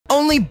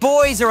Only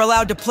boys are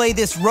allowed to play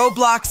this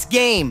Roblox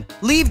game.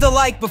 Leave the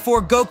like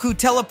before Goku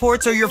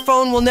teleports or your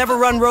phone will never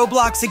run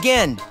Roblox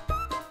again.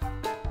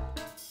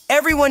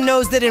 Everyone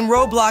knows that in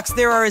Roblox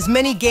there are as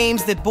many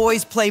games that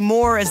boys play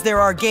more as there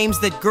are games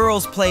that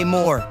girls play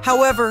more.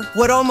 However,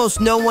 what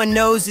almost no one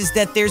knows is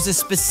that there's a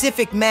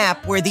specific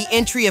map where the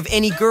entry of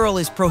any girl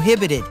is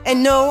prohibited.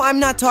 And no, I'm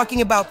not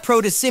talking about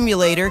Proto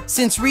Simulator,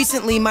 since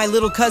recently my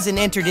little cousin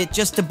entered it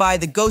just to buy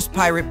the Ghost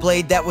Pirate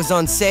blade that was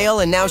on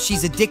sale and now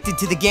she's addicted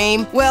to the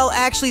game. Well,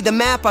 actually the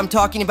map I'm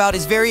talking about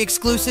is very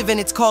exclusive and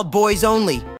it's called Boys Only.